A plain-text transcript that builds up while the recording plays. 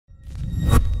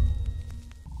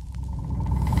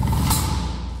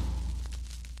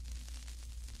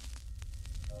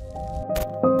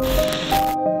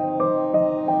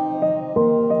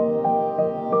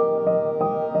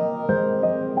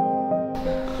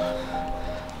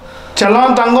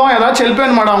செல்லம் தங்கம் ஏதாச்சும் ஹெல்ப்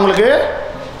வேணுமாடா உங்களுக்கு?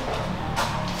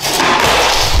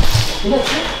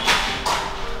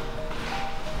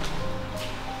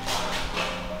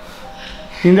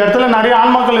 இந்த இடத்துல நிறைய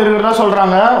ஆன்மாக்கள் இருக்கிறதா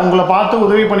சொல்கிறாங்க. உங்களை பார்த்து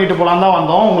உதவி பண்ணிட்டு போகலான்னு தான்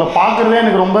வந்தோம். உங்களை பார்க்குறதே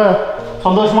எனக்கு ரொம்ப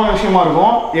சந்தோஷமான விஷயமா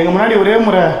இருக்கும். எங்கள் முன்னாடி ஒரே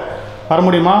முறை வர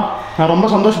முடியுமா? நான் ரொம்ப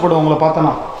சந்தோஷப்படுவேன் உங்களை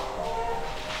பார்த்தேன்னா.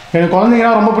 எனக்கு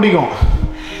குழந்தைங்கன்னா ரொம்ப பிடிக்கும்.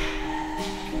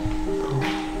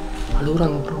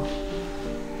 அழுகுறாங்க ப்ரோ.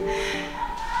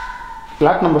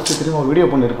 ஃப்ளாட் நம்பர் 63 ஒரு வீடியோ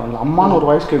பண்ணியிருக்கோம். அந்த அம்மானு ஒரு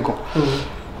வாய்ஸ் கேட்கும்.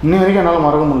 இன்னும் வரைக்கும் என்னால்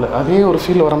மறக்க முடியல. அதே ஒரு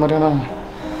ஃபீல் வர மாதிரியான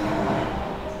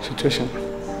சுச்சுவேஷன்.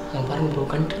 நான் பாருங்க ப்ரோ,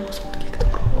 கண்டிப்பாக சவுண்ட் கேட்குது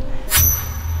ப்ரோ.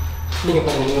 நீங்கள்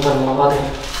பாருங்க நான்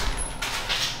பாருங்க.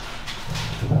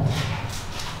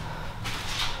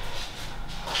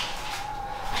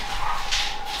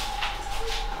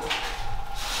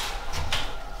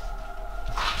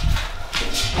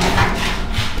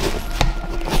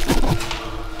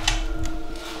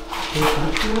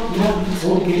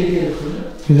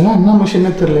 இதெல்லாம் என்ன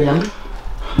மிஷினே தெரியல.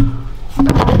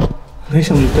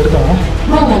 ரேஷன் தெரியுதா?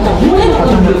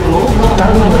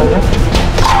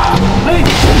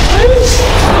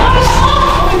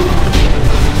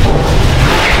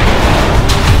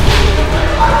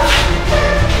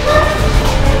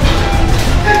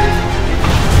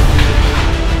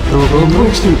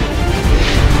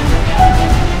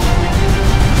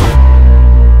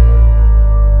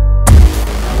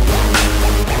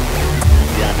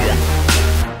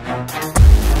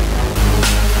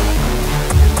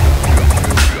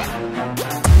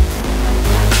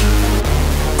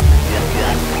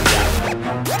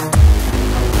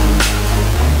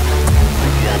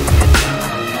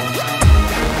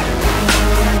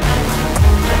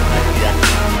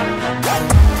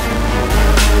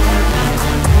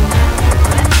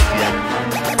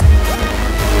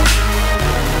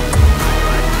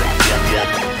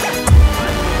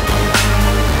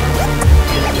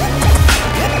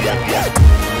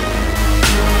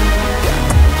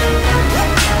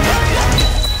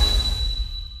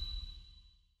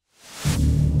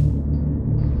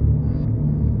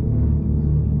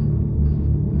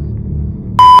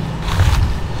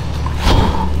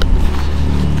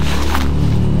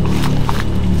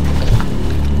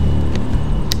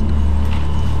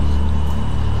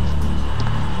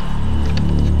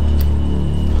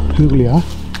 இதுக்குள்ளையா?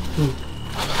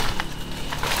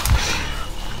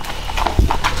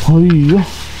 ஐயோ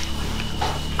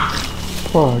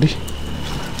பாடி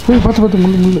போய் பார்த்து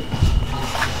முள்ளு முள்ளு.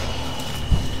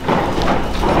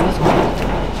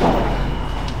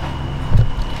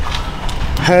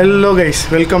 Hello guys,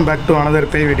 welcome back to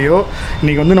another pay video.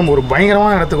 இன்றைக்கி வந்து நம்ம ஒரு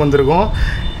பயங்கரமான இடத்துக்கு வந்திருக்கோம்.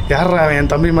 யார்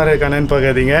என் தம்பி மாதிரி இருக்கானேன்னு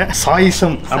பார்க்காதீங்க.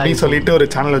 சாயிசம் அப்படின்னு சொல்லிட்டு ஒரு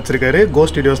சேனல் வச்சுருக்காரு.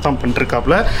 கோஸ்ட் வீடியோஸ் தான்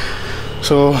பண்ணிருக்காப்புல.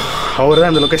 ஸோ அவர்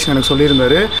தான் இந்த லொக்கேஷன் எனக்கு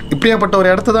சொல்லியிருந்தார். இப்படியாப்பட்ட ஒரு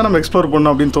இடத்த தான் நம்ம எக்ஸ்ப்ளோர்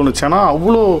பண்ணோம் அப்படின்னு தோணுச்சு. ஆனால்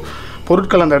அவ்வளோ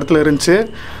பொருட்கள் அந்த இடத்துல இருந்துச்சு.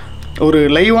 ஒரு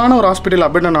லைவான ஒரு ஹாஸ்பிட்டல்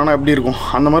அபெண்டன் ஆனால் எப்படி இருக்கும்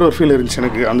அந்த மாதிரி ஒரு ஃபீல் இருந்துச்சு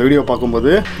எனக்கு அந்த வீடியோ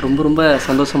பார்க்கும்போது. ரொம்ப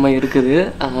சந்தோஷமாக இருக்குது.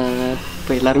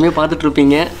 இப்போ எல்லாருமே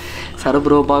பார்த்துட்ருப்பீங்க,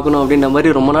 சரப்ரோ பார்க்கணும் அப்படின்ற மாதிரி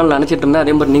ரொம்ப நாள் நினச்சிட்டு இருந்தேன்.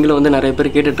 அதே மாதிரி நீங்களும் வந்து நிறைய பேர்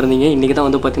கேட்டுட்டு இருந்தீங்க. இன்றைக்கி தான்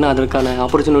வந்து பார்த்தீங்கன்னா அதற்கான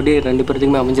ஆப்பர்ச்சுனிட்டி 2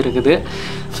 பேருக்குமே அமைஞ்சிருக்குது.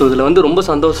 ஸோ இதில் வந்து ரொம்ப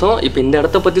சந்தோஷம். இப்போ இந்த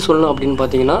இடத்த பற்றி சொல்லணும் அப்படின்னு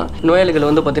பார்த்தீங்கன்னா, நோயாளிகள்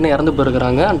வந்து பார்த்தீங்கன்னா இறந்து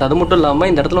போயிருக்கிறாங்க. அண்ட் அது மட்டும் இல்லாமல்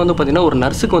இந்த இடத்துல வந்து பார்த்தீங்கன்னா ஒரு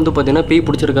நர்ஸுக்கு வந்து பார்த்தீங்கன்னா பேய்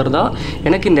பிடிச்சிருக்கிறதா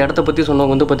எனக்கு இந்த இடத்த பற்றி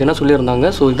சொன்னவங்க வந்து பார்த்தீங்கன்னா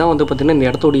சொல்லியிருந்தாங்க. ஸோ இதான் வந்து பார்த்தீங்கன்னா இந்த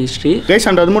இடத்தோட ஹிஸ்ட்ரி. கைஸ்,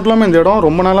 அண்ட் அது மட்டும் இல்லாமல் இந்த இடம்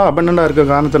ரொம்ப நாளாக அபெண்டண்டாக இருக்க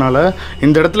காரணத்தினால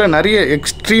இந்த இடத்துல நிறைய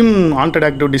எக்ஸ்ட்ரீம் ஹாண்டட்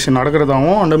ஆக்டிவிட்டிஸ்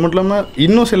நடக்கிறதாகவும் அது மட்டும் இல்லாமல்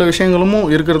இன்னும் சில விஷயங்களும்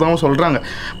இருக்கிறதாகவும் சொல்கிறாங்க.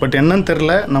 பட் என்னன்னு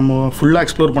தெரில, நம்ம ஃபுல்லாக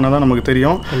எக்ஸ்ப்ளோர் பண்ண தான் நமக்கு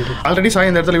தெரியும். ஆல்ரெடி சாய்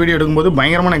இந்த இடத்துல வீடியோ எடுக்கும்போது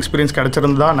பயங்கரமான எக்ஸ்பீரியன்ஸ்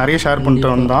கிடச்சிருந்தா நிறைய ஷேர் பண்ணிட்டு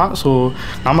வந்தான். ஸோ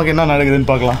நமக்கு என்ன நடக்குதுன்னு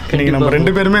பார்க்கலாம். இன்றைக்கி நம்ம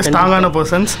 2 பேருமே ஸ்ட்ராங்கான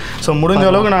பர்சன்ஸ். ஸோ முடிஞ்ச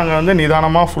அளவுக்கு நாங்கள் வந்து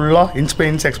நிதானமாக ஃபுல்லாக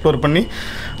இன்ஸ் எக்ஸ்ப்ளோர் பண்ணி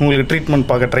உங்களுக்கு ட்ரீட்மெண்ட்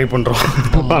பார்க்க ட்ரை பண்ணுறோம்.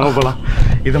 போகலாம்.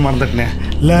 இது மறந்துட்டேன்.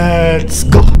 Let's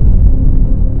go.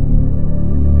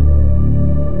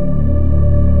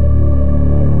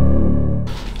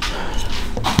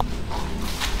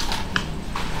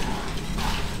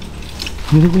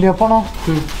 இதுக்குள்ளேயா போனோம்?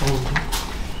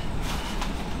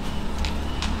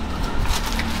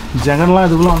 ஜெகன்லாம்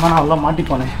இதுக்குள்ள வந்தால் நல்லா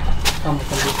மாட்டிப்பானே.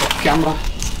 கேமரா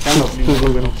வேணும்.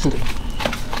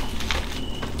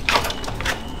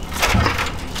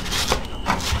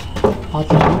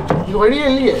 இது வழியே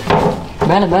இல்லையே.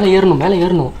 மேலே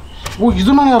ஏறணும். ஓ,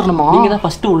 இது மேலே ஏறணுமா? நீங்கள் தான்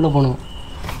ஃபஸ்ட்டு உள்ளே போகணும்.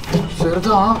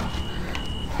 சரிதான்.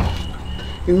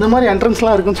 இந்த மாதிரி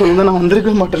என்ட்ரன்ஸ்லாம் இருக்குன்னு சொல்லுங்க. நான்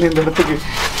வந்திருக்க மாட்டேன் இந்த இடத்துக்கு.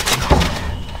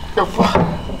 எப்பா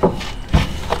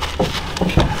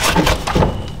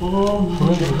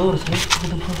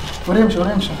ஒரே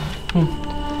நிமிஷம்.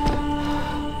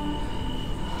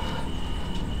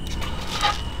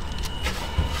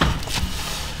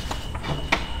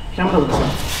 கேமரா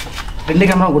 2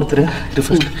 கேமரா கொடுத்துரு. இது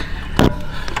ஃபர்ஸ்ட்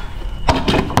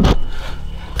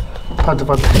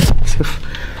பார்த்து சேஃப்.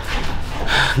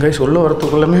 கைஸ் உள்ளே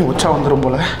வரத்துக்குள்ளமே உச்சா வந்துடும்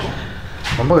போல்.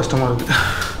 ரொம்ப கஷ்டமாக இருக்குது.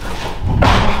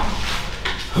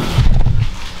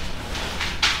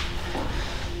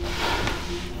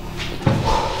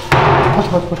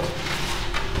 பார்த்து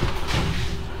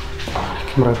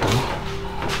கேமரா எடுத்தாலும்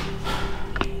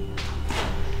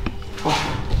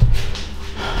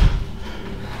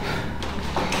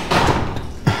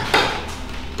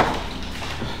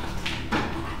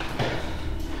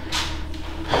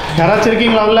யாராச்சும்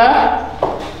இருக்கீங்களா உள்ள?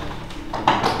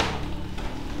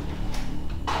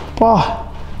 பா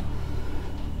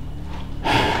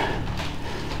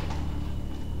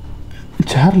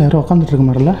சேர்ல யாரும் உட்காந்துட்டு இருக்க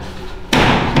மாதிரில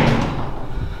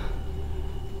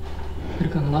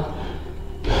இருக்காங்களா?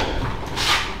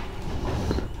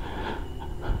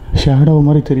 ஷேடோ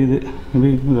மாதிரி தெரியுது.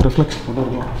 மேபி ரிஃப்ளெக்ஷன் மட்டும்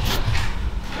இருக்கும்.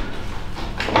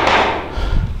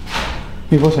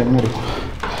 இப்போ சார் என்ன இருக்கும்?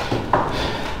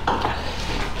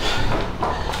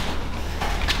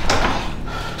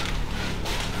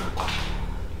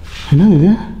 என்னது இது?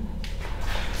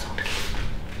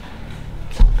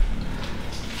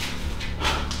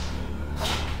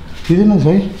 இது என்ன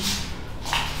சார்?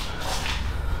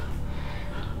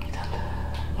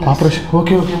 ஆப்ரேஷன்.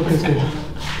 ஓகே.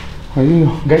 ஐயோ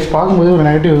கைஸ் பார்க்கும்போது ஒரு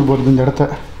நெகட்டிவ் போடுது இந்த இடத்த.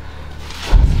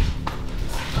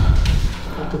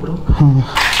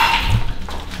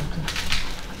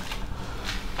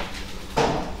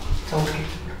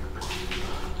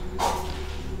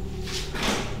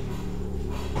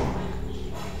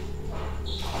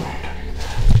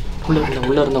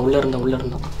 உள்ள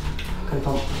இருந்தா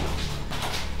கன்ஃபார்ம்.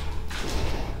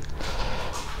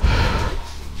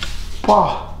 பா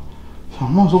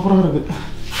செம்ம சூப்பராக இருக்குது.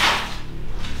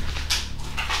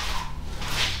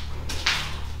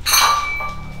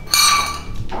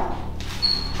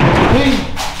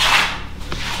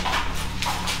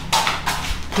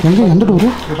 எந்த டோரு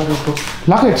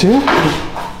லாக் ஆயிடுச்சு?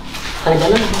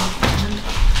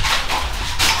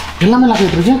 எல்லாமே லாக்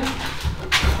ஆகிட்டு இருக்கு.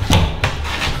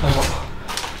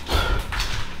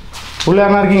 உள்ள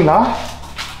யாரா இருக்கீங்களா?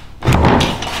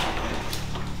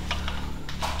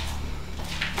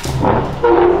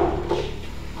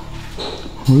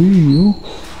 ஐயோ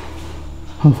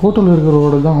அந்த ஃபோட்டோவில்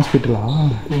இருக்கிற தான் ஹாஸ்பிட்டலா?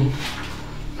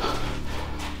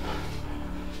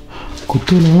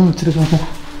 குத்தியிலாம் வச்சுருக்காங்க.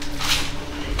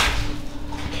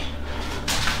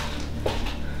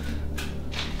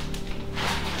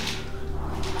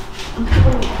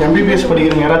 MBBS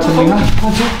படிக்கிறீங்க யாராச்சும்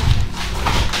சொன்னீங்கன்னா?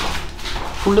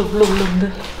 உள்ள வந்து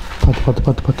பார்த்து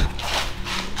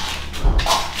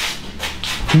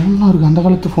ஃபோன்லாம் இருக்குது. அந்த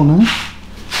காலத்து ஃபோனு.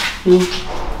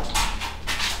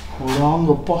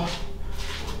 வாங்கப்பா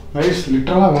கைஸ்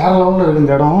லிட்டரலாக வேறு லெவலில் இருக்குது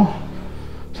இந்த இடம்.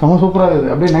 செம்ம சூப்பராக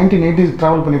இருக்குது. அப்படியே 1980s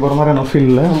ட்ராவல் பண்ணி போகிற மாதிரி நான்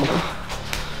feel.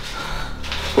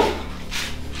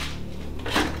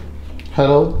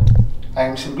 Hello, I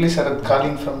am simply Sarath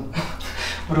calling from.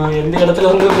 Bro எந்த இடத்துல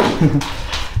வந்து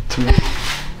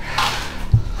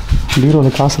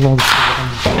பீரோவில் காசு தான்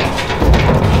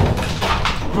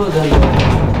ப்ரோ.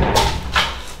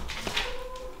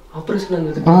 ஆப்ரேஷன்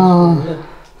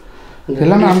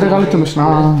எல்லாமே அந்த காலத்து மிஷினா?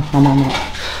 ஆமாம்.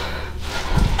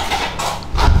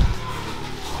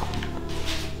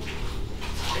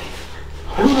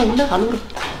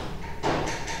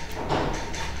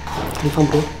 Confirm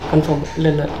bro, confirm.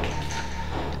 இல்லை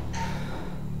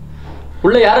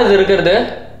உள்ள யார் இது இருக்கிறது?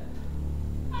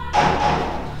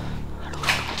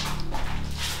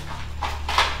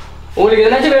 உங்களுக்கு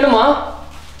எதனாச்சும் வேணுமா?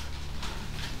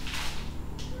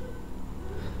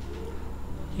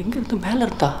 எங்க இருந்து? மேல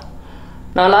இருந்தா?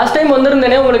 நான் லாஸ்ட் டைம்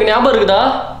வந்திருந்தேனே, உங்களுக்கு ஞாபகம் இருக்குதா?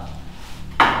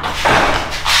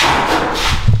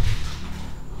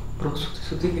 ப்ரோ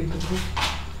சுத்தி கேட்குது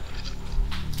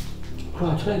ப்ரோ.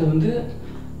 ஆக்சுவலாக இது வந்து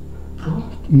ப்ரோ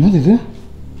என்னது இது?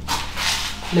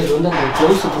 இல்லை இது வந்து அந்த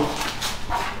க்ளவுஸ் ப்ரோ.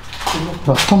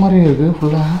 ரத்தம் மாதிரியே இருக்குது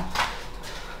ஃபுல்லாக.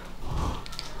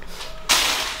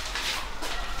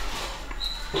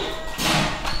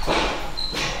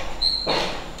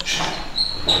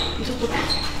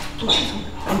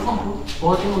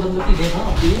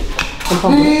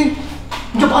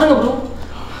 இங்க பாருங்க ப்ரோ.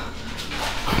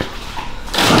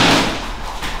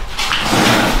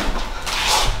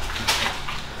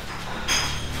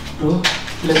 ப்ரோ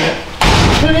இல்ல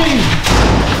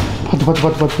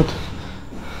பார்த்து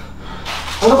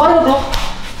அங்க பாருங்க ப்ரோ.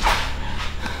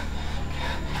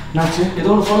 என்னாச்சு? ஏதோ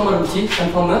ஒரு ஃபோன் இருந்துச்சு.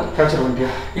 கன்ஃபார்ம் கேப்சர்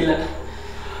பண்ணிட்டியா? இல்லை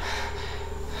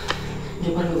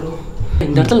இங்கே பாருங்க ப்ரோ.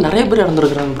 இந்த இடத்துல நிறைய பேர்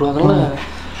இறந்துருக்குறாங்க ப்ரோ. அதனால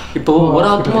இப்போ ஒரு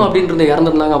ஆத்மா அப்படின்றது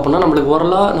இறந்துருந்தாங்க அப்படின்னா நம்மளுக்கு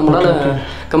ஓரலாக நம்மளால்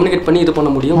கம்யூனிகேட் பண்ணி இது பண்ண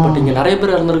முடியும். பட் இங்கே நிறைய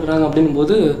பேர் இறந்துருக்குறாங்க அப்படின்னும்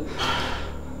போது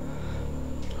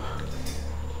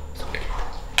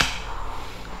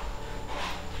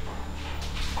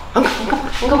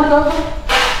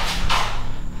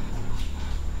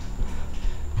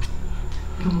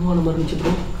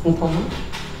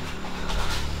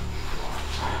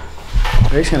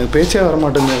எனக்கு பேச்சே வர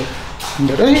மாட்டேங்குது.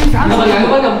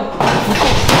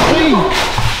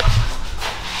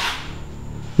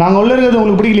 நாங்கள் உள்ள இருக்கிறது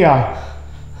உங்களுக்கு பிடிக்கலையா?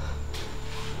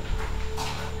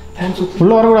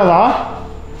 உள்ள வரக்கூடாதா?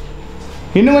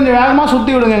 இன்னும் கொஞ்சம் வேகமாக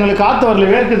சுற்றி விடுங்க, எங்களுக்கு காற்று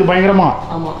வரல, வேர்க்குது பயங்கரமா.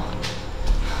 ஆமாம்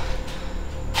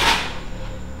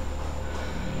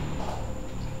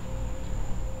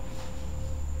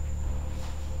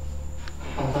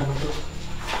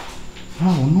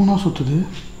ஒன்றுனா சுற்றுது.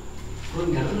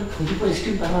 கண்டிப்பாக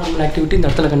எக்ஸ்ட்ரீம் பேரானார்மல் ஆக்டிவிட்டி இந்த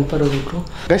இடத்துல கண்டிப்பாக இருக்கிறோம்.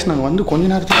 கைஸ் நாங்கள் வந்து கொஞ்ச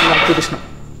நேரத்துக்கு ஆக்டிவிட்டிஸ்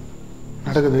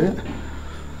நடக்குது.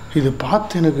 இது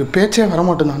பார்த்து எனக்கு பேச்சே வர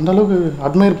மாட்டேங்குது. அந்தளவுக்கு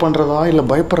அட்மையர் பண்ணுறதா இல்லை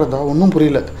பயப்படுறதா ஒன்றும்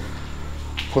புரியல.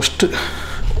 ஃபஸ்ட்டு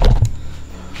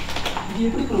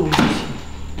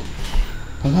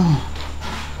அதான்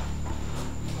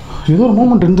ஏதோ ஒரு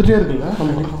மூமெண்ட் இருந்துகிட்டே இருக்குல்ல.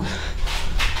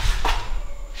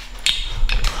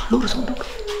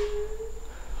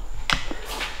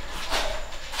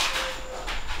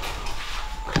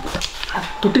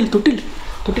 தொட்டில் தொட்டில்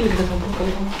தொட்டில்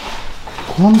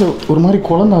குழந்தை ஒரு மாதிரி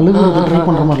குழந்தை அழுகுறது ட்ரை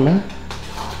பண்ணுற மாதிரில.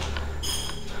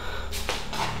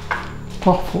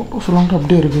 ஃபோட்டோ சொல்லாங்க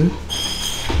அப்படியே இருக்குது.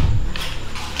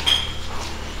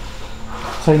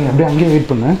 சரி நீ அப்படியே அங்கேயே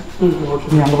வெயிட் பண்ணு.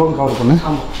 நீ அந்த பக்கம் கவர் பண்ணு.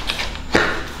 ஆமாம்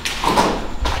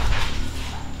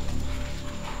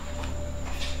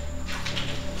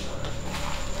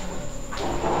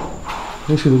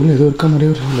இதுக்குள்ள ஏதோ இருக்கா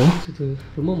மாதிரியே ஒரு இல்லை. இது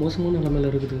ரொம்ப மோசமான நிலைமையில்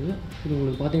இருக்குது. இது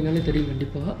உங்களுக்கு பார்த்தீங்கன்னாலே தெரியும்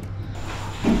கண்டிப்பாக.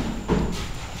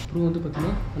 அப்புறம் வந்து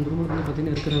பார்த்தீங்கன்னா அந்த ரூமில் வந்து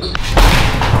பார்த்தீங்கன்னா இருக்கிறாரு.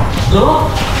 ஹலோ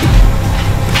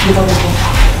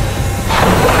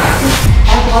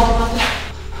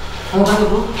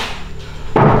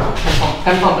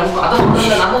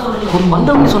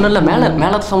வந்தவங்க சொன்னல மேலே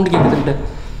மேலே சவுண்டு கேட்குதுன்ட்டு.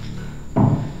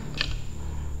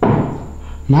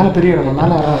 மேலே பெரிய இடம்,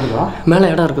 மேலே இடம் இருக்குதா?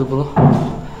 மேலே இடம் இருக்குது ப்ரோ.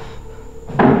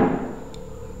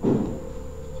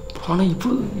 ஆனால் இப்போ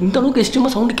இந்த அளவுக்கு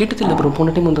எக்ஸ்ட்ரீமாக சவுண்டு கேட்டது இல்லை ப்ரோ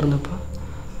போன டைம் வந்துருந்தப்போ.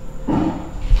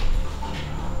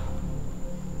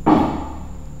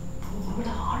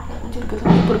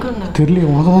 தெரியல,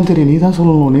 உனக்கு தான் தெரியும். நீ தான்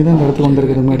சொல்லணும், நீ தான் இந்த இடத்துக்கு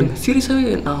வந்திருக்கிற மாதிரி.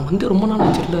 சீரியஸாகவே நான் வந்து ரொம்ப நாள்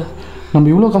ஆச்சுல்ல. நம்ம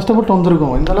இவ்வளோ கஷ்டப்பட்டு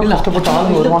வந்திருக்கோம். இந்த அளவுக்கு கஷ்டப்பட்டு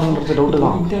ஆளுங்க வருவாங்கன்றது டவுட்டு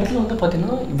தான். இந்த இடத்துல வந்து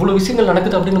பார்த்தீங்கன்னா இவ்வளோ விஷயங்கள்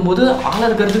நடக்குது அப்படின்னும் போது ஆளாக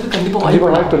இருக்கிறதுக்கு கண்டிப்பாக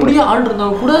வாய்ப்பு. அப்படியே ஆள்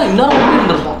இருந்தாலும் கூட இன்னும்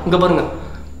இருந்திருப்போம். இங்கே பாருங்க,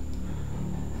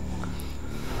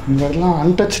 இந்த இடத்துல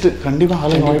அன்டச்டு. கண்டிப்பாக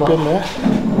ஆளுங்க வாய்ப்பே இல்லை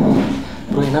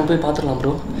ப்ரோ. என்னன்னு போய் பார்த்துடலாம்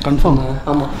ப்ரோ. கன்ஃபார்ம்.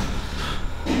 ஆமாம்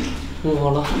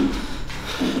அவ்வளோ.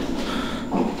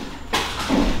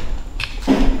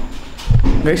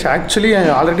 கைஸ் ஆக்சுவலி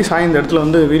ஆல்ரெடி சாய் இந்த இடத்துல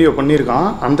வந்து வீடியோ பண்ணியிருக்கான்.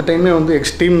 அந்த டைமே வந்து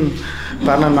எக்ஸ்ட்ரீம்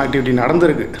பேரனார்மல் ஆக்டிவிட்டி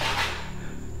நடந்திருக்கு.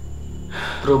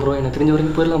 ப்ரோ எனக்கு தெரிஞ்ச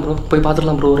வரைக்கும் போயிடலாம் ப்ரோ. போய்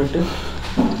பார்த்துடலாம் ப்ரோ. ஒரு ரெட்டு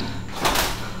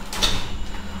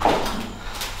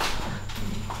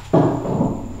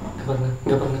பாருங்க,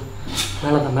 இங்கே பாருங்க,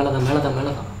 மேலே தான் மேலே தான் மேலே தான்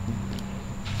மேலே தான்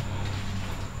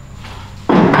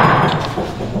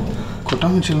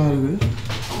கொட்டாங்குச்சிலாம் இருக்குது.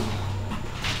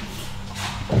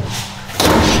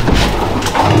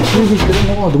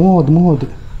 அதுவும்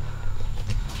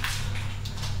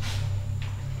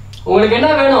உங்களுக்கு என்ன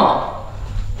வேணும்?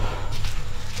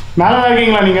 மேலே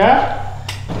இருக்கீங்களா நீங்க?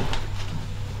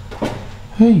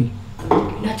 ஏய்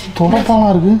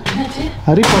தொடப்பாலாம் இருக்கு.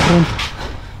 ஹரி பாட்டன்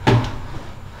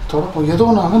தொடப்போம். ஏதோ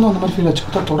ஒன்று அகந்து அந்த மாதிரி ஃபீல் ஆச்சு.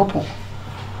 பார்த்தா தொடப்போம்.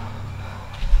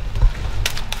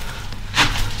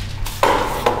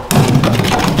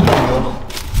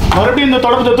 மறுபடியும் இந்த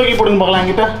தொடப்பத்தை தூக்கி போடுங்க பார்க்கலாம்.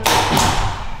 என்கிட்ட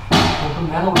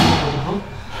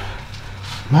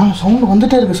மேலே சவுண்டு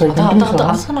வந்துட்டே இருக்கு சார்.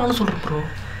 அதான் நானும் சொல்கிறேன் ப்ரோ.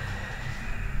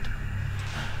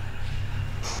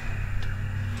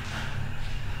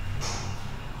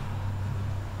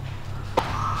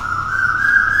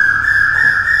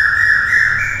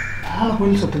 மேலே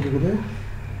கோயில் சத்தம் கேட்குது.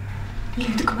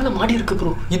 இதுக்கு மேலே மாடி இருக்கு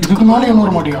ப்ரோ. இதுக்கு மேலே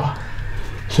இன்னொரு மாடியா?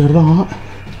 சரிதான்.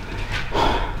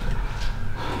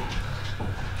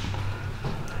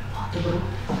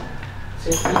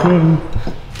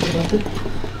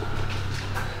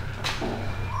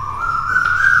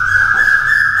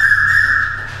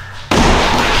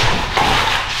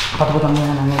 பார்த்து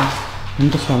பார்த்தாங்க நாங்கள்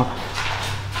இன்ட்ரெஸ்ட் வேணாம்.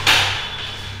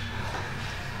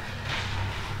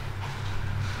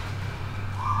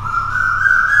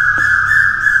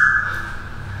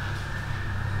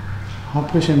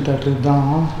 ஆப்ரேஷன் தேட்டர்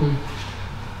தான்.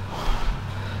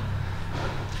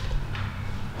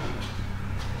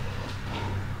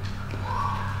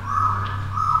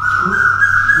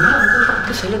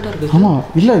 சைலண்டாக இருக்குது. ஆமாம்,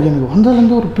 இல்லை எனக்கு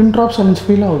வந்ததுலேருந்து ஒரு பின் ட்ராப் சைலன்ஸ்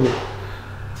ஃபீல் ஆகுது.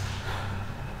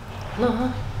 ஆனால்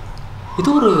இது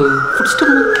ஒரு ஃபுட்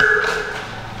ஸ்டெப்.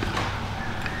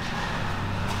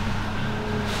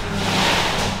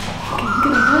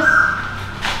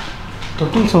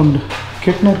 தொட்டில் சவுண்டு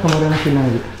கேட்டுனே இருக்க மாதிரியான ஃபீல்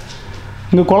ஆகுது.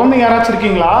 இங்கே குழந்தைங்க யாராச்சும்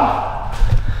இருக்கீங்களா?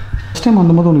 ஃபஸ்ட் டைம்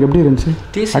அந்த மாதிரி உனக்கு எப்படி இருந்துச்சு?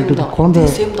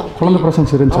 குழந்தை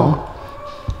ப்ரெசன்ஸ் இருந்துச்சா?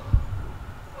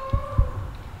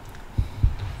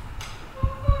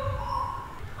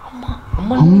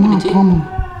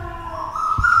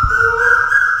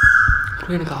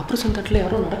 எனக்கு ஆப்ரேஷன் தட்டில்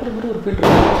யாரோ நடக்கிற மாதிரி ஒரு ஃபீல்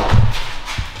இருக்கு.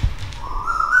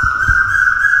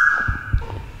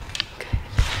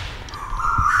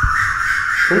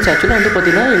 ஃப்ரெண்ட்ஸ் ஆக்சுவலாக வந்து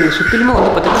பார்த்தீங்கன்னா எங்களுக்கு சுற்றிலுமே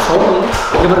வந்து பார்த்தீங்கன்னா சவுண்ட் வந்து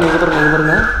இங்கே பாருங்க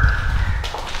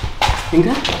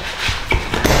எங்கே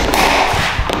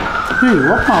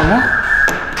ஓப்பன் ஆகல.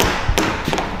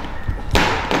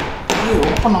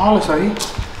 ஓப்பன் ஆகலை சாரி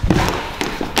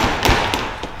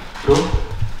ப்ரோ.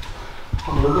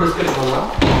 நம்ம ரொம்ப ரிஸ்க் எடுக்கலாம்.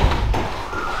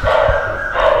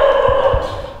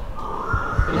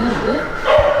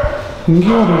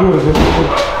 இங்கேயும் இருக்கு.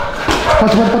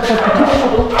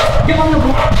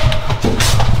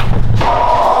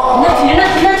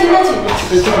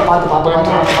 பார்த்து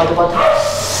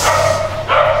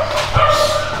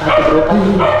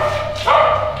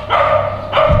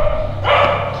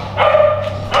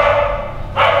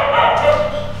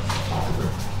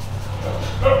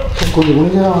கொஞ்சம்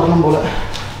குனிஞ்சாதான் வரணும் போல.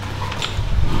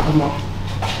 ஆமாம்,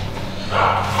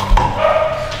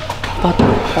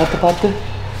 பார்த்து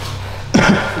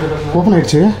ஓப்பன்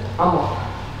ஆயிடுச்சு. ஆமாம்,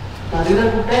 நான் அதுதான்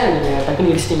கூப்பிட்டேன். நீங்கள்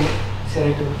டக்குன்னு இடிச்சிட்டிங்க. சரி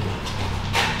ரைட்டு, ஓகே.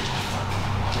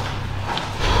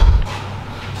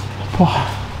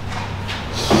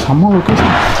 செம்ம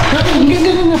லொக்கேஷன்.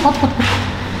 இங்கே பார்த்து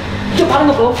இங்கே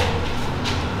பாருங்க ப்ரோ.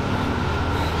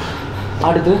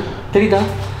 ஆடுது தெரியுதா?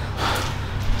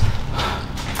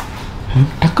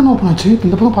 டக்குன்னு ஓப்பன் ஆச்சு.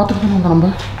 இந்த பக்கம் பார்த்துட்டு போனோம் நம்ம.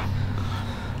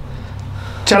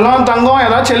 செல்லம் தங்கம்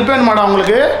ஏதாச்சும் ஹெல்ப் வேணுமாடா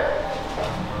உங்களுக்கு?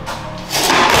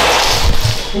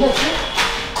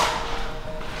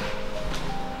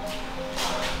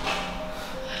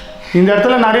 இந்த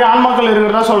இடத்துல நிறைய ஆன்மாக்கள்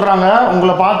இருக்கிறதா சொல்கிறாங்க.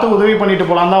 உங்களை பார்த்து உதவி பண்ணிட்டு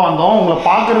போகலான்னு தான் வந்தோம். உங்களை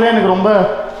பார்க்குறதே எனக்கு ரொம்ப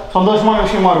சந்தோஷமான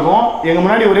விஷயமா இருக்கும். எங்கள்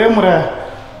முன்னாடி ஒரே முறை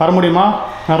வர முடியுமா?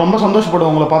 நான் ரொம்ப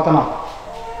சந்தோஷப்படுவேன் உங்களை பார்த்தேன்னா.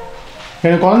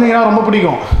 எனக்கு குழந்தைங்கன்னா ரொம்ப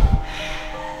பிடிக்கும்.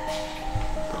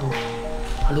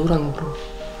 அழுகுறாங்க ப்ரோ.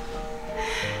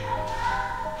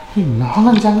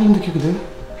 4-5 ஆங்கிலேருந்து கேட்குது.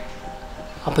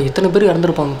 அப்போ எத்தனை பேர்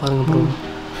இறந்துருப்பாங்க பாருங்க ப்ரோ.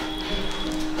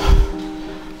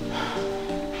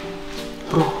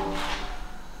 ப்ரோ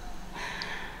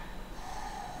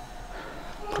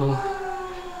ப்ரோ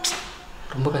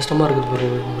ரொம்ப கஷ்டமாக இருக்குது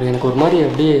ப்ரோ. எனக்கு ஒரு மாதிரி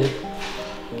அப்படியே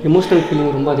எமோஷ்னல்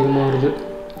ஃபீலிங் ரொம்ப அதிகமாக வருது.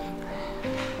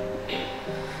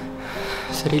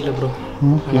 சரியில்லை ப்ரோ.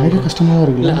 எனக்கு கஷ்டமாக தான்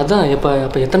இருக்குது. இல்லை அதான்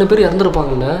இப்போ எத்தனை பேர்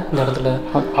இறந்துருப்பாங்கல்ல இந்த இடத்துல.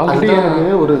 ஆல்ரெடி எனக்கு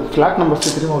ஒரு ஃப்ளாட் நம்பர்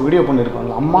திரும்ப ஒரு வீடியோ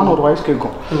பண்ணியிருப்பாங்க. அம்மானு ஒரு வாய்ஸ்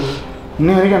கேட்கும்.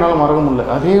 இன்னும் வரைக்கும் என்னால் மறக்க முடியல.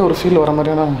 அதே ஒரு ஃபீல் வர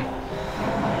மாதிரியான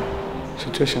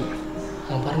சுச்சுவேஷன்.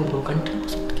 பாருங்க ப்ரோ,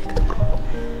 கண்டினியூஸ் கேட்குது ப்ரோ.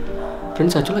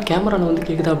 ஃப்ரெண்ட்ஸ் ஆக்சுவலாக கேமராவில் வந்து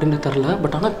கேட்குதா அப்படின்னு தெரில.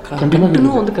 பட் ஆனால்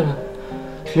கண்டினியூ வந்து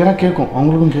கிளியராக கேட்கும்.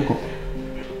 அவங்களுக்கும் கேட்கும்.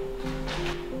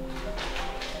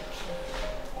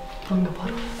 இங்கே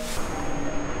பாருங்க.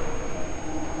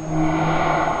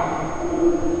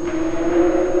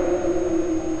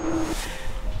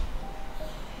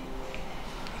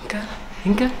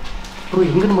 எங்கே ப்ரோ?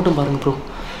 எங்கன்னு மட்டும் பாருங்க ப்ரோ.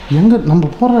 எங்கே நம்ம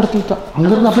போகிற இடத்துல தான்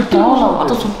அங்கேருந்து அப்படியே ட்ராவல் ஆகும்.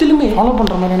 அதை சுற்றிலுமே ஃபாலோ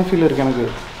பண்ணுற மாதிரியான ஃபீல் இருக்குது எனக்கு.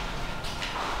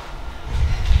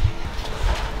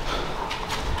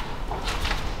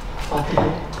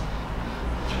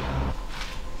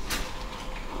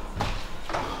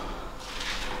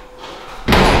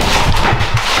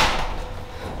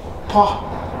 பா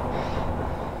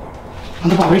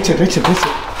அந்தப்பா ரைட் சைட்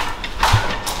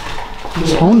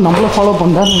சவுண்ட் நம்மளை ஃபாலோ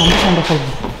பண்ணுறா. நம்ம சவுண்டை ஃபாலோ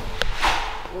பண்ணுறோம்.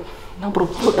 நான் ப்ரோ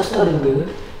ரொம்ப கஷ்டம் இருக்குது.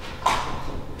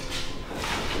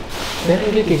 வேற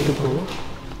எங்கேயே கேட்குது ப்ரோ.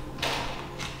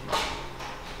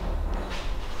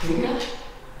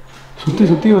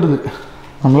 சுற்றி வருது.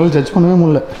 நம்மளால ஜட்ஜ் பண்ணவே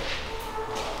முடியல.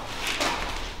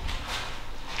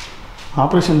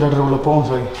 ஆப்ரேஷன் தேட்டர் உள்ள போவோம்.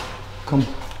 Sorry come.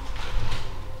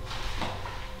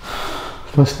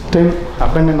 First time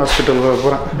abundant ஹாஸ்பிட்டலுக்கு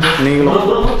போகிறேன். நீங்களும்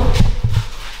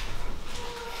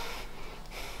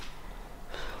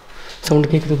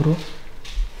சவுண்டு கேட்குது ப்ரோ.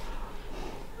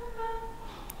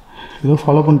 ஏதோ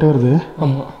ஃபாலோ பண்ணிட்டே வருது.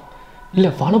 ஆமாம், இல்லை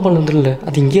ஃபாலோ பண்ணது இல்லை,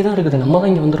 அது இங்கே தான் இருக்குது. நம்ம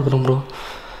தான் இங்கே வந்துருக்குறோம் ப்ரோ.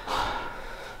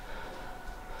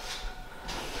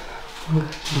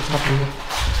 சாப்பிடுங்க.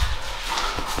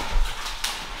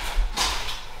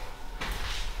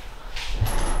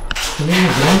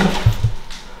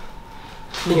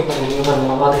 நீங்கள் பாருங்கள்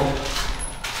நான் பார்க்குறேன்.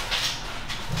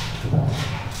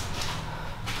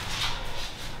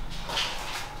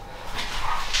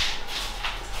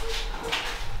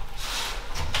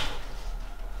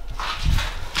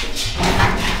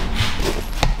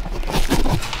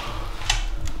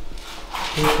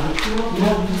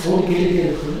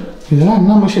 இதெல்லாம்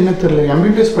என்ன மிஷின்னு தெரியல.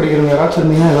 எம்பிபிஎஸ் படிக்கிறவங்க யாராச்சும்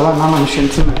இருந்தீங்கன்னா இதெல்லாம் என்ன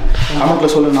மிஷின்ஸ்னு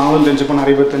கமெண்ட்டில் சொல்லு. நாங்களும் தெரிஞ்சுப்போம்,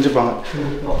 நிறைய பேர் தெரிஞ்சுப்பாங்க.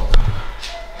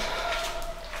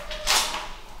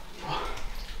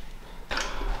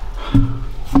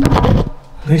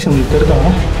 உங்களுக்கு தெரியுதா?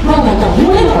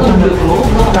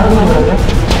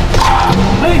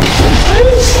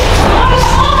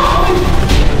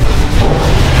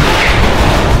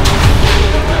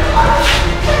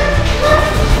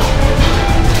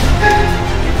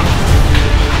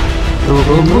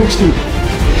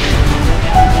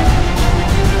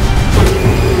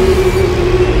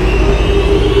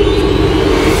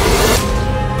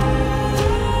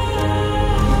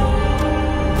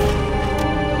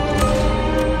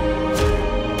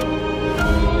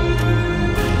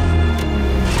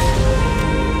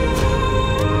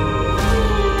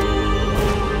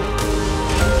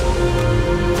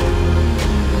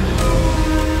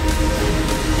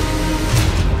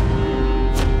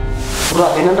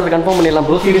 என்னன்றது கன்ஃபார்ம் பண்ணிடலாம்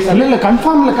ப்ரோ. சீரியஸாக இல்லை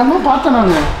கன்ஃபார்ம் பார்த்தேன்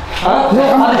நான்.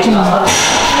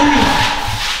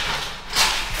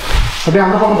 அப்படியே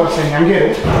அந்த பக்கம் பார்த்து அங்கேயே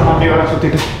அப்படியே வர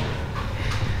சுற்றிட்டு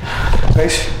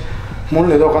ரைஸ்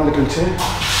மூணில் ஏதோ உட்காந்துட்டு இருந்துச்சு.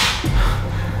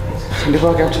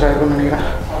 கண்டிப்பாக கேப்சர் ஆகிருக்கும்னு நினைக்கிறேன்.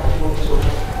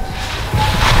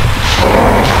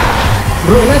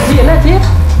 ப்ரோ என்னாச்சு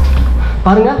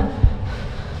பாருங்க.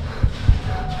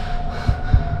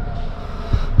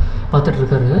 பார்த்துட்டு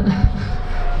இருக்காரு.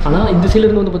 ஆனால் இந்த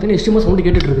சைட்லேருந்து வந்து பார்த்தீங்கன்னா எஸ்டிமா சவுண்டு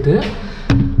கேட்டுட்டு இருக்குது.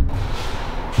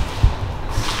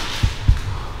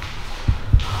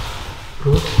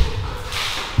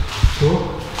 ப்ரோ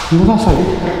இதுதான் சார்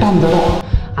கரெக்டாக அந்த இடம்.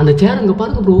 அந்த சேர் இங்கே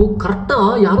பாருங்க ப்ரோ, கரெக்டாக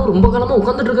யாரோ ரொம்ப காலமாக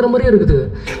உட்காந்துட்டு இருக்கிற மாதிரியே இருக்குது.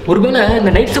 ஒருவேளை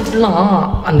இந்த நைட் ஷிஃப்ட்லாம்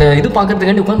அந்த இது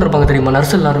பார்க்கறதுக்காண்டி உட்காந்துருப்பாங்க தெரியுமா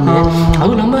நர்ஸ் எல்லாருமே.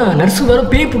 அதுவும் இல்லாமல் நர்ஸு வேறு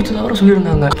பேய் பிடிச்சதா வேறு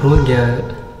சொல்லியிருந்தாங்க ப்ரோ. இங்கே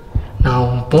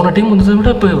நான் போன டைம் வந்ததை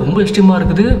விட இப்போ ரொம்ப எஸ்டிமாக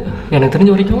இருக்குது. எனக்கு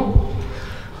தெரிஞ்ச வரைக்கும்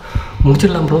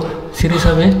முடிச்சிடலாம் ப்ரோ.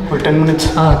 சீரியஸாகவே ஒரு 10 minutes.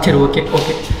 சரி ஓகே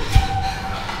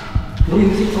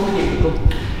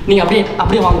நீங்கள்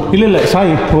அப்படியே வாங்க. இல்லை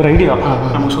சாய் ஒரு ஐடியா.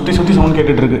 நம்ம சுற்றி சவுண்ட்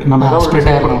கேட்டுட்டு இருக்கு. நம்ம ஸ்ப்ளிட்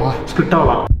ஆகிடலாம். ஸ்ப்ளிட்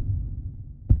ஆகலாம்.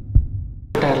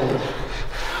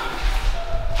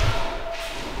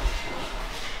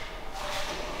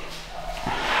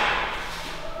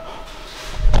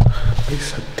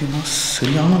 சத்தியமாக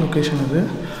சரியான லொக்கேஷன் இது.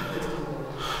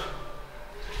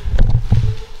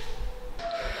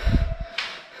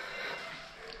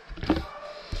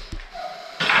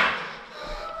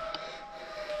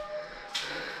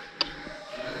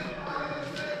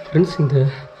 ஃப்ரெண்ட்ஸ் இங்கே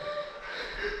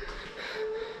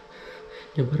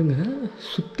பாருங்கள்,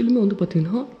 சுற்றிலுமே வந்து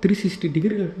பார்த்தீங்கன்னா 360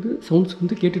 டிகிரியில் இருந்து சவுண்ட்ஸ்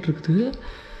வந்து கேட்டுட்ருக்குது.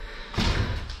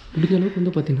 முடிஞ்ச அளவுக்கு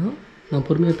வந்து பார்த்தீங்கன்னா நான்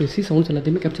பொறுமையாக பேசி சவுண்ட்ஸ்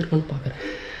எல்லாத்தையுமே கேப்சர் பண்ணி பார்க்குறேன்.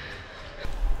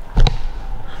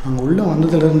 நாங்கள் உள்ளே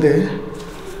வந்ததுலேருந்து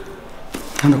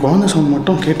அந்த குழந்தை சவுண்ட்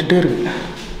மட்டும் கேட்டுகிட்டே இருக்கு.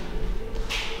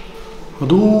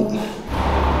 அதுவும்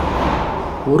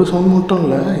ஒரு சவுண்ட் மட்டும்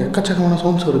இல்லை, எக்கச்சக்கமான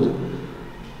சவுண்ட்ஸ் வருது.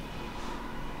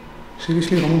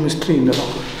 சீரியஸ்லி ரொம்ப மிஸ்ட்ரி இந்த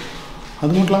இடம்.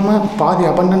 அது மட்டும் இல்லாமல் பாதி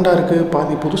அபண்டண்டாக இருக்குது,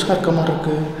 பாதி புதுசாக இருக்க மாதிரி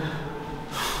இருக்குது.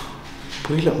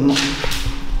 புரியல ஒன்றும்.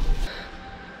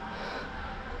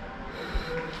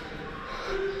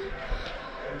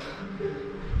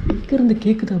 எங்கேருந்து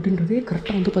கேட்குது அப்படின்றதே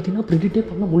கரெக்டாக வந்து பார்த்தீங்கன்னா ப்ரெடிக்டே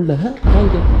பண்ண முடியல. அதான்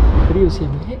இங்கே பெரிய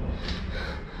விஷயமே.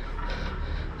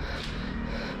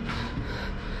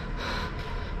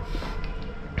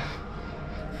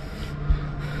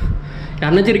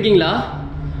 யாருனாச்சும் இருக்கீங்களா?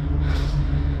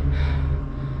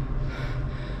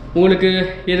 உங்களுக்கு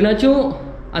எதனாச்சும்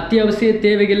அத்தியாவசிய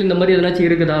தேவைகள் இந்த மாதிரி எதனாச்சும்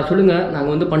இருக்குதா சொல்லுங்கள்,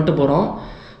 நாங்கள் வந்து பண்ணிட்டு போகிறோம்.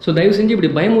 ஸோ தயவு செஞ்சு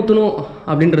இப்படி பயமுற்றணும்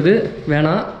அப்படின்றது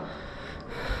வேணாம்.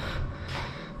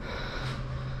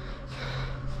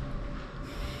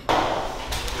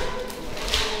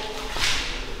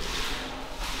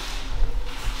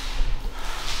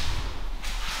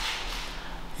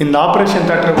 இந்த ஆப்ரேஷன்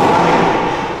தேட்டர்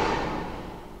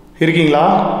இருக்கீங்களா?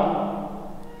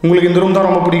 உங்களுக்கு இந்த ரூம் தான்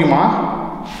ரொம்ப பிடிக்குமா?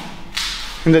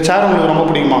 இந்த சேர் உங்களுக்கு ரொம்ப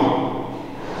பிடிக்குமா?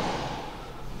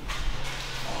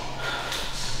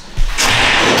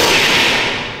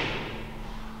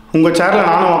 உங்கள் சேரில்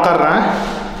நானும் உட்காடுறேன்.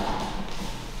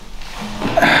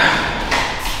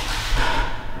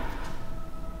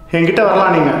 என்கிட்ட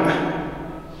வரலாம் நீங்கள்.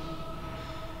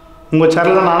 உங்கள்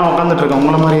சேரில் தான் நானும் உட்காந்துட்ருக்கேன்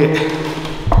உங்களை மாதிரியே.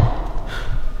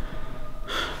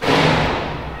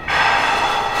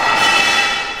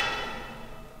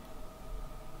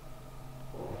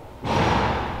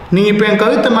 நீங்கள் இப்போ என்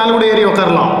கழுத்தை மேலே கூட ஏறி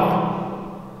உட்காரலாம்.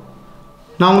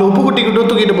 நான் உங்களை உப்பு குட்டிக்கிட்டு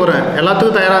தூக்கிட்டு போகிறேன்.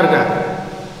 எல்லாத்துக்கும் தயாராக இருக்கேன்.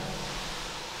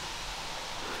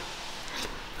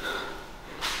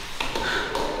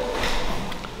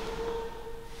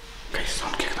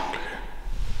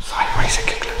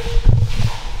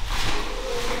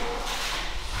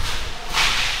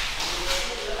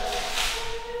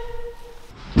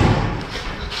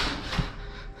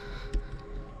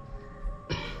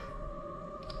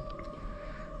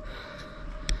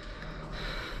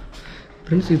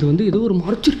 ஃப்ரெண்ட்ஸ், இது வந்து ஏதோ ஒரு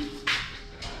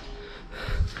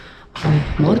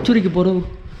மார்ச்சுரிக்கு போகிற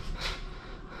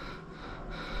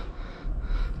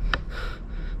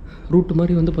ரூட்டு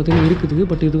மாதிரி வந்து பார்த்திங்கன்னா இருக்குது.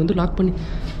 பட் இது வந்து லாக் பண்ணி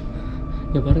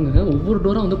இங்கே பாருங்கள், ஒவ்வொரு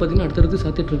டோராக வந்து பார்த்திங்கன்னா அடுத்தடுத்து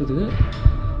சாத்திட்டு இருக்குது.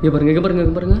 இங்கே பாருங்கள்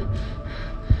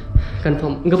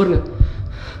கன்ஃபார்ம். இங்கே பாருங்கள்,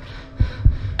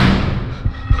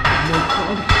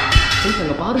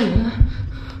 அங்கே பாருங்கள்.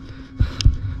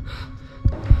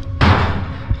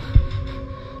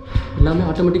 எல்லாமே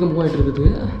ஆட்டோமேட்டிக்காக மூவ் ஆகிட்டு இருக்குது.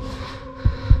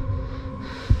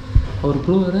 அவர்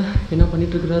ப்ரோ வேறு என்ன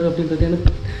பண்ணிகிட்ருக்கிறாரு அப்படின்றது எனக்கு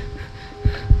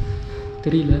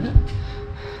தெரியல.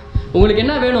 உங்களுக்கு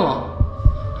என்ன வேணும்?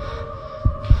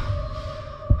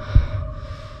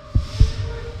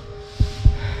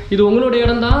 இது உங்களுடைய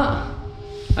இடம்தான்.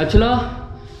 ஆக்சுவலாக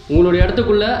உங்களுடைய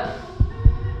இடத்துக்குள்ள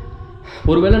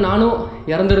ஒருவேளை நானும்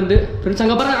இறந்துருந்து ஃப்ரெண்ட்ஸ்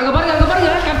அங்கே பாருங்க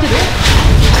கேப்சரு.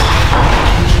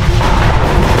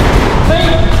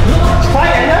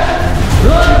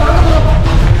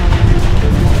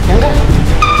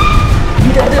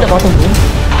 இந்த இடத்துல பார்த்தோம் ப்ரோ,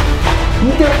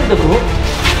 இந்த இடத்துல ப்ரோ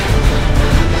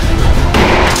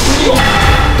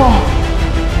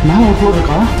மேலே ஒரு ஃப்ளோர்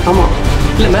இருக்கா? ஆமாம்,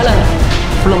 இல்லை மேலே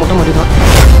ஃபுல்லாக மொட்டை மாடி தான்.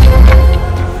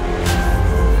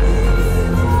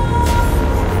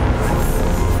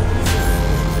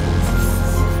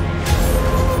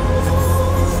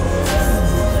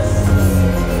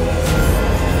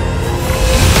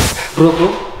 ப்ரோ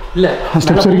இல்லை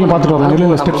ஸ்டெப்ஸ் வரைக்கும் பார்த்துட்டு வரலாம். இல்லை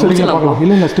ஸ்டெப்ஸ் வரைக்கும் பார்க்கலாம்.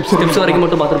 இல்லை ஸ்டெப்ஸ் வரைக்கும்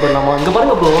மட்டும் பார்த்துட்டு போயிடலாமா? இங்கே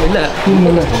பாருங்க ப்ரோ. இல்லை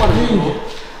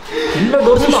எல்லா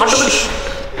டோர்ஸும் ஆட்டோமேட்டிக்.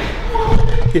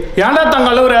 ஏன்டா தங்க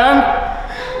அழுவுற?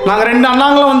 நாங்கள் 2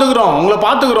 அண்ணாங்களும் வந்துக்கிறோம், உங்களை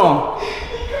பார்த்துக்குறோம்.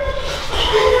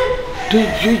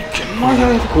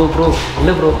 ப்ரோ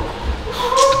இல்லை ப்ரோ,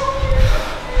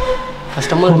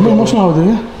 கஷ்டமாக ரொம்ப எமோஷனல் ஆகுது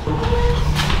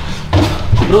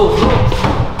ப்ரோ.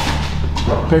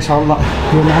 பேச அவ்வளோதான்.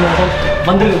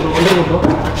 வந்துருங்க ப்ரோ.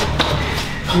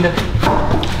 இந்த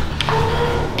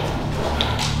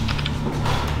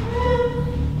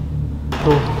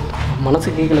ப்ரோ மனசு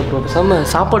கேட்கல ப்ரோ. பேசாமல்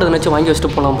சாப்பாடு எதனாச்சும் வாங்கி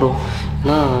வச்சுட்டு போகலாம் ப்ரோ.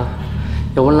 ஏன்னா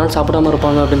எவ்வளோ நாள் சாப்பிடாம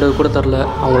இருப்பாங்க அப்படின்றது கூட தெரில.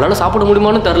 அவங்களால சாப்பிட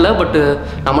முடியுமான்னு தெரில. பட்டு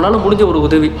நம்மளால் முடிஞ்ச ஒரு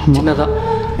உதவி சின்னதாக.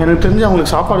 எனக்கு தெரிஞ்சு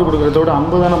அவங்களுக்கு சாப்பாடு கொடுக்குறதோட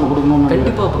அன்பு தான் நம்ம கொடுக்கணும்.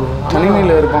 கண்டிப்பாக ப்ரோ.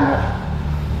 தனிமையில் இருப்பாங்க.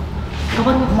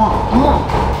 அம்மா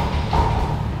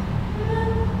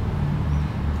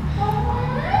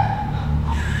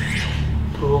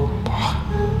ப்ரோ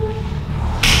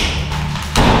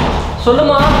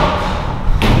சொல்லுமா.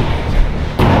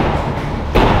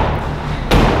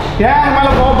 ஏன் என்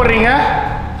மேலே கோவப்படுறீங்க?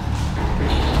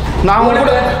 நாங்கள்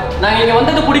இங்கே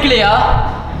வந்தது பிடிக்கலையா?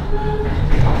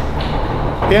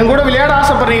 என் கூட விளையாட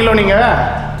ஆசைப்படுறீங்களோ? நீங்கள்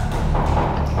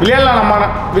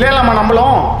விளையாடலாமா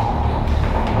நம்மளும்?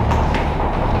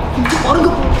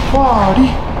 பாடி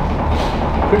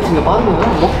இங்கே பாருங்க,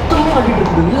 மொத்தமாக ஆடிட்டு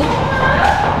இருக்குது.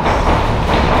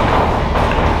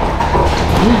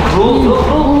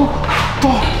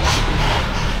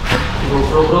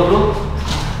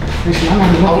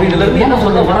 அவர் இதுலேருந்து என்ன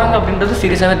சொல்ல வராங்க அப்படின்றது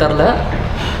சீரியஸாகவே தரல.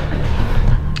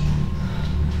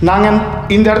 நாங்கள்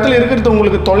இந்த இடத்துல இருக்கிறது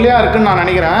உங்களுக்கு தொல்லையாக இருக்குன்னு நான்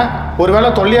நினைக்கிறேன். ஒருவேளை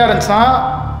தொல்லையாக இருந்துச்சுன்னா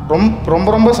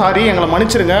ரொம்ப சாரி, எங்களை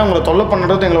மன்னிச்சிருங்க. உங்களை தொல்லை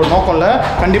பண்ணுறது எங்களோட நோக்கம் இல்லை.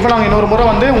 கண்டிப்பாக நாங்கள் இன்னொரு முறை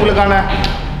வந்து உங்களுக்கான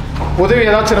உதவி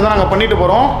ஏதாச்சும் இருந்தால் நாங்கள் பண்ணிட்டு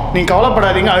போகிறோம். நீங்கள்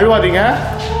கவலைப்படாதீங்க, அழுவாதீங்க.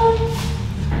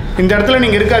 இந்த இடத்துல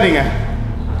நீங்கள் இருக்காதீங்க,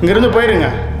 இங்கேருந்து போயிடுங்க.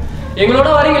 எங்களோட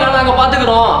வரீங்களா? நாங்கள்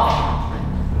பார்த்துக்குறோம்.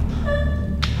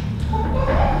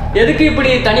 எதுக்கு இப்படி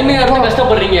தனிமையாக இருந்து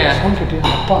கஷ்டப்படுறீங்க?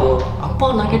 அப்பா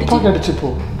நான் கேட்டுச்சு போ.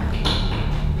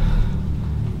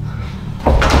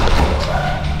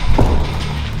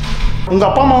 உங்கள்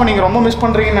அப்பா அம்மாவை நீங்கள் ரொம்ப மிஸ்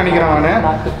பண்ணுறீங்கன்னு நினைக்கிறேன்.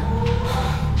 நான்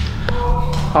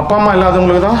அப்பா அம்மா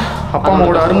இல்லாதவங்களுக்கு தான் அப்பா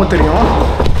அம்மாவோட அருமை தெரியும்.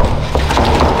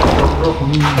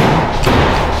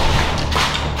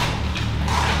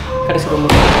 கடைசி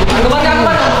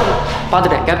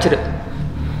பார்த்துட்டேன் கேப்சரு.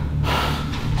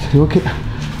 சரி, ஓகே.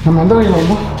 நம்ம எந்த வழியில்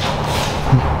வருவோம்?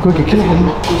 ஓகே, கீழே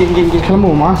போகணுமா? இங்கே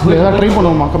கிளம்புவோமா? இல்லை ஏதாவது ட்ரை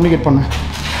பண்ணுவோமா கம்யூனிகேட் பண்ண?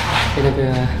 எனக்கு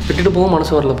விட்டுட்டு போக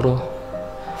மனசு வரல ப்ரோ.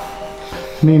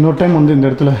 நீ இன்னொரு டைம் வந்து இந்த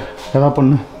இடத்துல எதாவது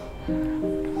பண்ணு.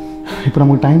 இப்போ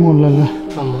நமக்கு டைமும் இல்லைல்ல.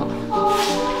 ஆமாம்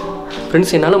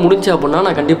ஃப்ரெண்ட்ஸ் என்னால் முடிஞ்சு அப்படின்னா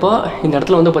நான் கண்டிப்பாக இந்த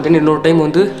இடத்துல வந்து பார்த்தீங்கன்னா இன்னொரு டைம்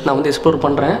வந்து நான் வந்து எக்ஸ்ப்ளோர்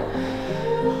பண்ணுறேன்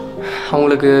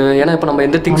அவங்களுக்கு. ஏன்னா இப்போ நம்ம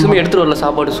எந்த திங்ஸுமே எடுத்துகிட்டு வரல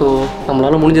சாப்பாடு. ஸோ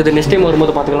நம்மளால் முடிஞ்சது நெக்ஸ்ட் டைம்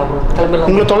வரும்போது பார்த்துக்கலாம். கிளம்பிடலாம்.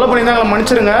 உங்களை தொல்லை பண்ணி தான்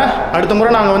மன்னிச்சிருங்க. அடுத்த முறை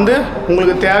நாங்கள் வந்து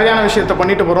உங்களுக்கு தேவையான விஷயத்த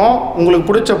பண்ணிட்டு போகிறோம். உங்களுக்கு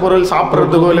பிடிச்ச பொருள்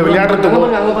சாப்பிட்றதுக்கோ இல்லை விளையாடுறதுக்கோ.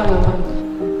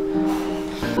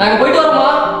 நாங்கள் போயிட்டு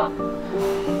வரோமா?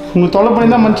 உங்களுக்கு தொல்லை பண்ணி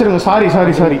தான் மன்னிச்சிருங்க. Sorry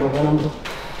sorry sorry.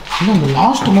 இந்த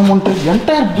லாஸ்ட் மூமெண்ட்டு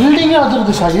என்டையர் பில்டிங்கே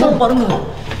அதிருது சார். பாருங்க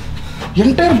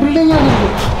என்டையர் பில்டிங்கே அதிருது.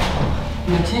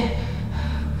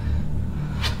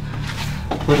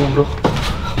 ப்ரோ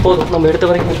போதும், நம்ம எடுத்த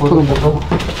வரைக்கும் போதும் ப்ரோ.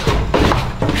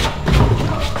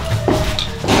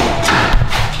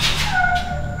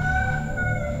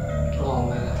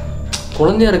 அவங்க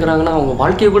குழந்தையா இருக்கிறாங்கன்னா அவங்க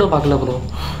வாழ்க்கையை கூட பார்க்கல ப்ரோ.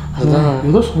 அதுதான்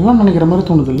ஏதோ சொல்லலாம் நினைக்கிற மாதிரி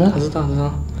தோணுது இல்லை?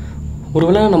 அதுதான்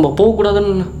ஒருவேளை நம்ம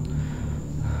போகக்கூடாதுன்னு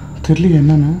தெரியல.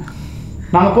 என்னன்னு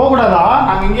நாங்கள் போகக்கூடாதா?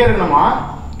 நாங்கள் இங்கே இருக்கணுமா?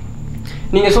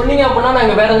 நீங்கள் சொன்னீங்க அப்படின்னா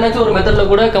நாங்கள் வேறு எதுனாச்சும் ஒரு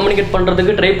மெத்தடில் கூட கம்யூனிகேட்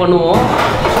பண்ணுறதுக்கு ட்ரை பண்ணுவோம்.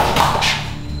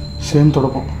 சேர்ந்து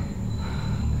தொடப்போம்.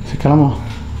 சரி கிளம்பா.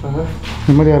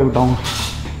 நிம்மதியாக இருக்கட்டும். அவங்க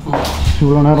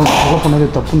இவ்வளோ நேரம் ஃபாலோ பண்ணது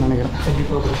தப்புன்னு நினைக்கிறேன்.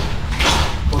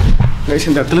 கைஸ்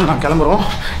இந்த இடத்துல நான் கிளம்புறோம்.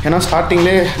 ஏன்னா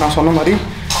ஸ்டார்டிங்லேயே நான் சொன்ன மாதிரி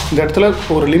இந்த இடத்துல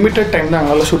ஒரு லிமிட்டட் டைம் தான்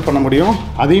எங்களால் ஷூட் பண்ண முடியும்.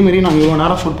 அதேமாரி நாங்கள் இவ்வளோ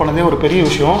நேரம் ஷூட் பண்ணதே ஒரு பெரிய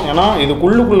விஷயம். ஏன்னா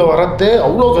இதுக்குள்ளுக்குள்ளே வரதே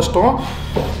அவ்வளோ கஷ்டம்.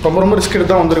 ரொம்ப ரிஸ்க்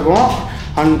எடுத்து தான் வந்திருக்கோம்.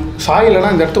 அண்ட் சாய்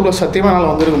இல்லைனா இந்த இடத்துக்குள்ள சத்தியமாக என்னால்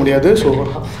வந்திருக்க முடியாது.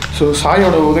 ஸோ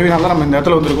சாயோட உதவினால தான் நம்ம இந்த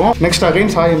இடத்துல வந்திருக்கோம். நெக்ஸ்ட்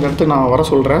அகைன் சாய் இந்த இடத்துக்கு நான் வர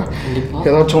சொல்கிறேன்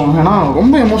ஏதாச்சும். ஏன்னா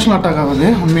ரொம்ப எமோஷனல் அட்டாக் ஆகுது.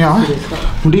 உண்மையாக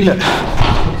முடியல.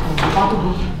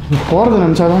 போகிறது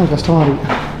நினச்சா தான் எனக்கு கஷ்டமாக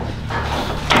இருக்குது.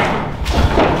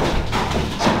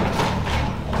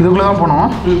 இதுக்குள்ளே தான் போனோம்.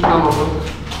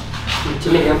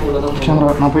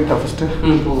 கேமரா நான் போயிட்டேன் ஃபஸ்ட்டு.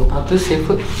 பார்த்து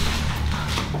சேஃபு.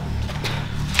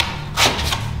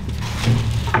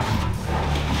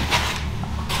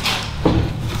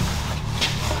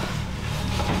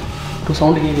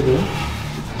 சவுண்டு கேட்குது.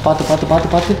 பார்த்து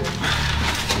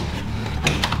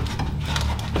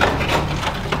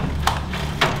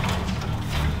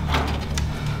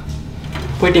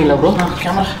போயிட்டீங்களா ப்ரோ?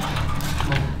 கேமரா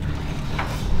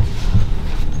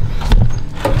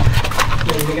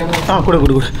கொடு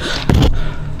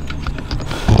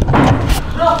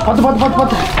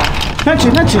பார்த்து என்னாச்சு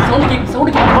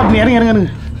பார்த்து இறங்க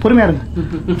பொறுமையாக இருங்க.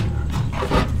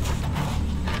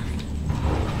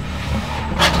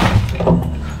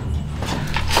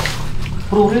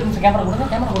 ப்ரோ ஒரே நிமிஷம் கேமரா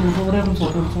கொடுங்க. ஒரே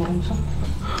நிமிஷம்.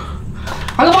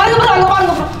 அங்கே பாருங்க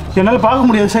ப்ரோ. என்னால் பார்க்க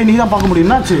முடியாது சார். நீ தான் பார்க்க முடியும்.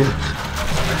 என்னாச்சு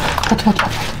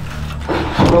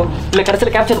ப்ரோ? இல்லை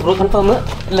கடைசியில் கேப்சர் ப்ரோ கன்ஃபார்மு.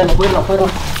 இல்லை நான்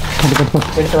போயிடலாம்.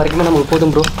 எடுத்த வரைக்குமே நமக்கு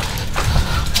போதும் ப்ரோ.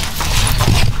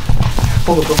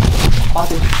 போங்க ப்ரோ.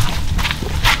 பார்த்து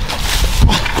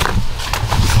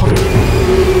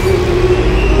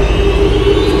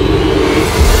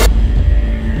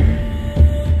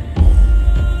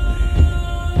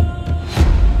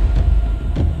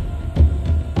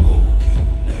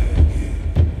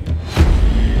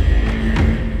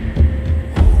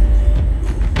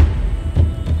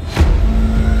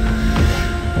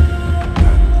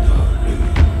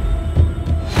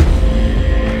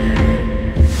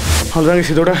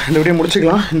அதுதாங்க இதோட இந்த வீடியோ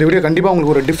முடிச்சுக்கலாம். இந்த வீடியோ கண்டிப்பாக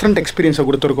உங்களுக்கு ஒரு டிஃப்ரெண்ட் எக்ஸ்பீரியன்ஸை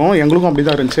கொடுத்துருக்கோம். எங்களுக்கும் அப்படி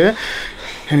தான் இருந்துச்சு.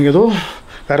 எனக்கு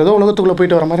வேறு ஏதோ உலகத்துக்குள்ளே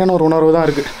போயிட்டு வர மாதிரியான ஒரு உணர்வு தான்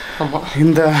இருக்குது. ஆமாம்.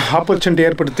 இந்த ஆப்பர்ச்சுனிட்டி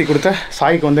ஏற்படுத்தி கொடுத்த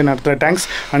சாய்க்கு வந்து நடத்துகிற தேங்க்ஸ்.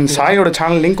 அண்ட் சாயோட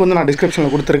சேனல் லிங்க் வந்து நான்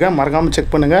டிஸ்கிரிப்ஷனில் கொடுத்துருக்கேன். மறக்காமல்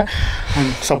செக் பண்ணுங்கள்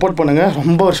அண்ட் சப்போர்ட் பண்ணுங்கள்.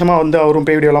 ரொம்ப வருஷமாக வந்து அவரும்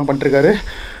பே வீடியோலாம் பண்ணிருக்காரு.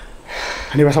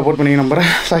 கண்டிப்பாக சப்போர்ட் பண்ணி நம்புகிறேன்.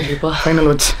 சாய்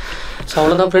ஃபைனல் வச்சு. ஸோ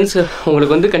அவ்வளோதான் ஃப்ரெண்ட்ஸ்.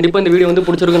 உங்களுக்கு வந்து கண்டிப்பாக இந்த வீடியோ வந்து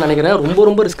பிடிச்சிருக்குன்னு நினைக்கிறேன்.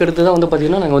 ரொம்ப ரிஸ்க் எடுத்து தான் வந்து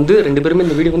பார்த்தீங்கன்னா நாங்கள் வந்து 2 பேருமே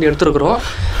இந்த வீடியோ வந்து எடுத்துருக்கிறோம்.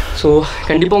 ஸோ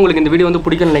கண்டிப்பாக உங்களுக்கு இந்த வீடியோ வந்து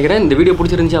பிடிக்கும்னு நினைக்கிறேன். இந்த வீடியோ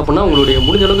பிடிச்சிருந்துச்சி அப்படின்னா உங்களுடைய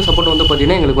முடிஞ்ச அளவுக்கு சப்போர்ட் வந்து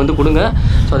பார்த்தீங்கன்னா எங்களுக்கு வந்து கொடுங்க.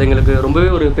 ஸோ அது எங்களுக்கு ரொம்பவே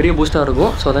ஒரு பெரிய பூஸ்ட்டாக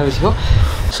இருக்கும். ஸோ அதான் விஷயம்.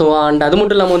 ஸோ அண்ட் அது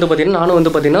மட்டும் இல்லாமல் வந்து பார்த்தீங்கன்னா நானும்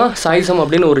வந்து பார்த்தீங்கன்னா சாய்சம்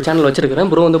அப்படின்னு ஒரு சேனல் வச்சிருக்கிறேன்.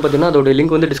 ப்ரோ வந்து பார்த்தீங்கன்னா அதோட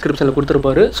லிங்க் வந்து டிஸ்கிரிப்ஷனில்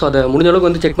கொடுத்துருப்பாரு. ஸோ அதை முடிஞ்ச அளவுக்கு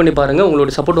வந்து செக் பண்ணி பாருங்கள்.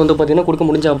 உங்களோட சப்போர்ட் வந்து பார்த்தீங்கன்னா கொடுக்க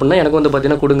முடிஞ்சா அப்படின்னா எனக்கு வந்து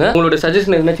பார்த்தீங்கன்னா கொடுங்க. உங்களோட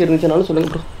சஜஷன் எதுனாச்சும் இருந்துச்சுனாலும்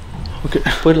சொல்லுங்கள் ப்ரோ. ஓகே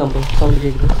போயிடலாம் ப்ரோ. சவுண்ட்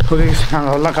கேட்குது. ஓகே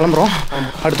நாங்கள் எல்லாம் கிளம்புறோம்.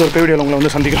 அடுத்த ஒரு வீடியோவில் உங்களை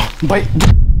வந்து சந்திக்கிறோம். பை.